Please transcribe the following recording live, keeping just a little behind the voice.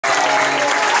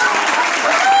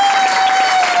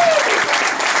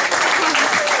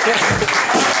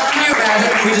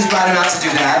We just brought him out to do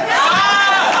that.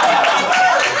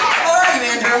 How are you,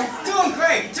 Andrew? Doing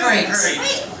great. Great.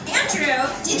 Wait, Andrew,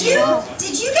 did you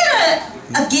get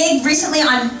a gig recently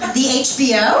on the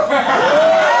HBO?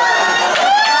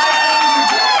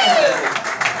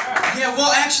 Yeah,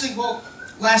 well, actually,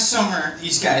 last summer,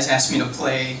 these guys asked me to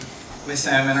play with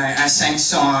them, and I sang a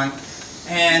song,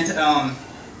 and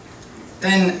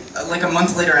then, like a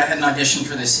month later, I had an audition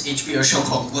for this HBO show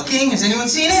called Looking. Has anyone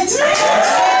seen it?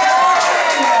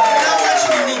 Not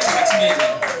watching, you need to, it's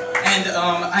amazing. And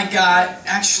I got,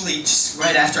 actually, just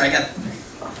right after, I got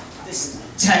this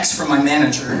text from my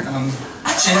manager,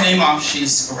 Jen Namoff.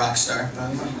 She's a rock star, by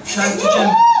the way. Shout out to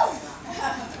Jen.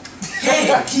 Hey,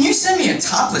 can you send me a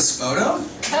topless photo? A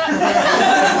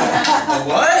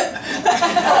what?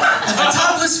 A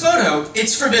topless photo.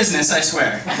 It's for business, I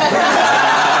swear.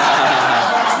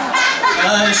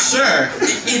 Sure.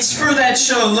 It's for that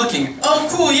show Looking. Oh,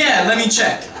 cool, yeah, let me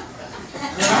check.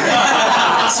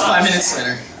 It's 5 minutes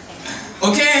later.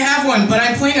 Okay, I have one, but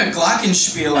I'm playing a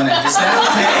glockenspiel in it. Is that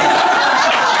okay?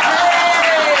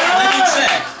 Let me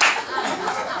check.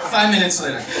 5 minutes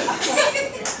later.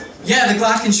 Yeah, the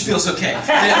glockenspiel's okay.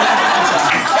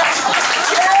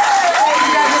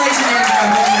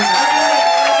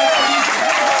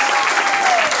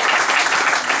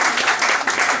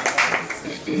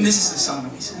 Andrew. And this is the song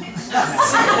that we sang.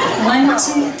 1,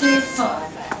 2, 3, 4.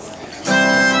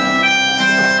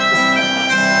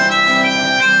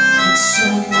 It's a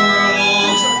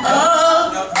world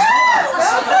of...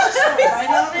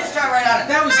 Start right on it.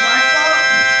 That was my fault?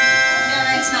 No,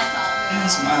 it's my fault. That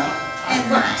was mine. And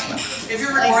mine. If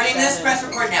you're recording this, press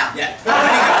record now. Yeah.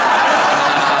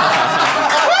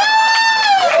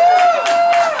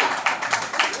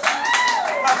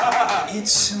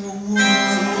 It's a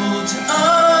world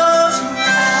of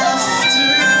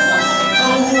laughter, a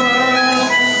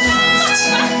world of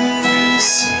tears.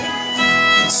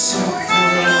 It's a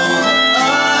world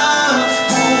of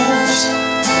hopes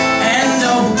and a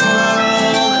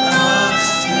world of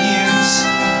fears.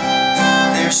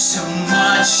 There's so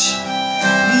much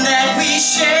that we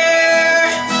share,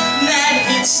 that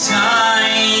it's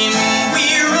time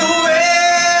we're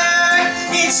aware.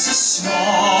 It's a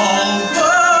small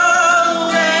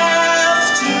world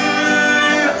after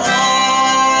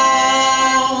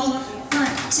all. 1,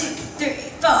 2, 3,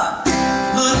 4.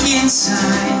 Look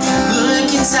inside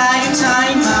your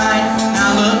tiny mind.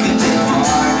 Now look a bit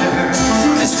harder,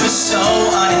 'cause we're so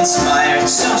uninspired,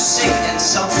 so sick and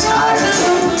so tired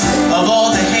of all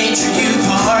the hatred you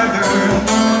harbor.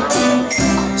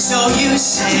 So you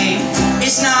say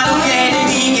it's not okay to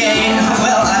be gay.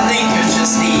 Well, I think you're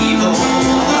just evil.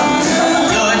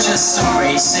 You're just some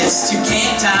racist who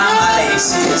can't tie my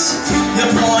laces. Your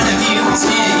point of view is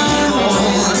medieval.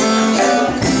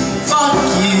 Fuck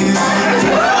you.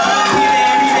 Fuck you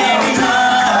very, very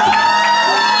much.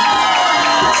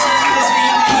 'Cause we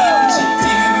hate what you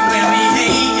do and we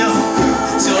hate you.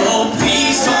 So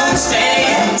please don't stay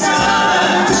in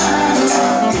touch.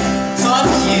 Fuck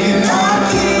you. Fuck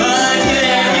you very,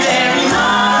 very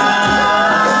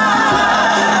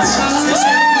much. 'Cause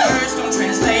your words don't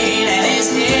translate and it's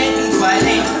getting quite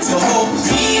late. So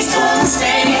please don't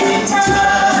stay in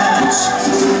touch.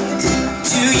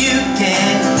 Do you get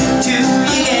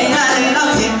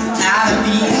out of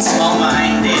being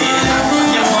small-minded?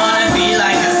 You wanna be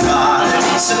like your father,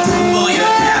 it's approval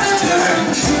you're after.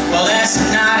 Well, that's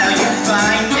not how you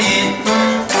find it.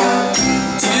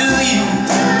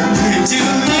 Do you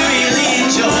really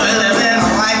enjoy living a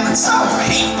life that's so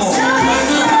hateful?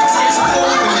 There's a hole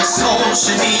where your soul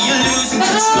should be, you're losing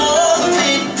control of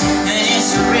it, and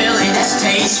it's really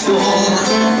distasteful.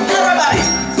 Everybody,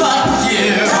 fuck you.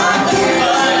 Fuck you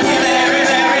very,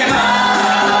 very much.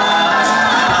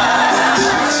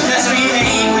 'Cause we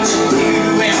hate what you do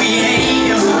and we hate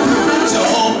you. So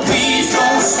please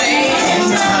don't stay in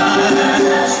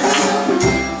touch.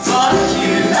 Fuck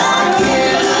you. Fuck you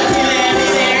very,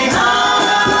 very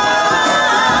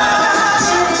much.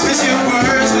 'Cause your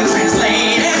words will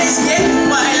translate and it's getting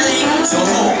quite late. So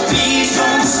please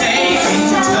don't stay in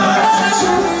touch.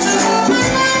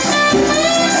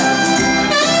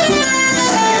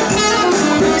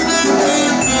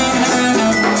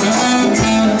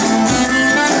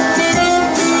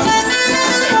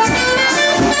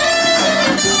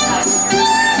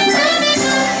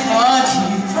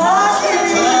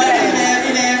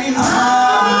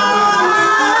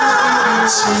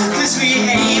 Cause we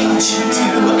hate what you do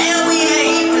and we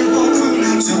hate the whole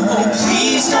crew. So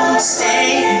please don't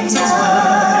stay in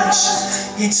touch.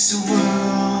 It's a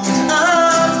world of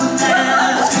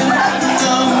laughter,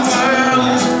 the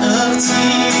world of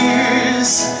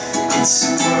tears. It's a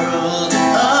world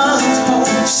of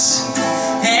hope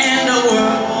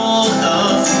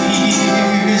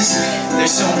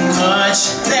There's so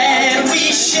much that we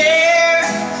share,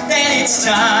 and it's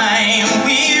time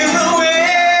we're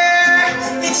aware.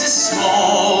 It's a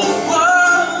small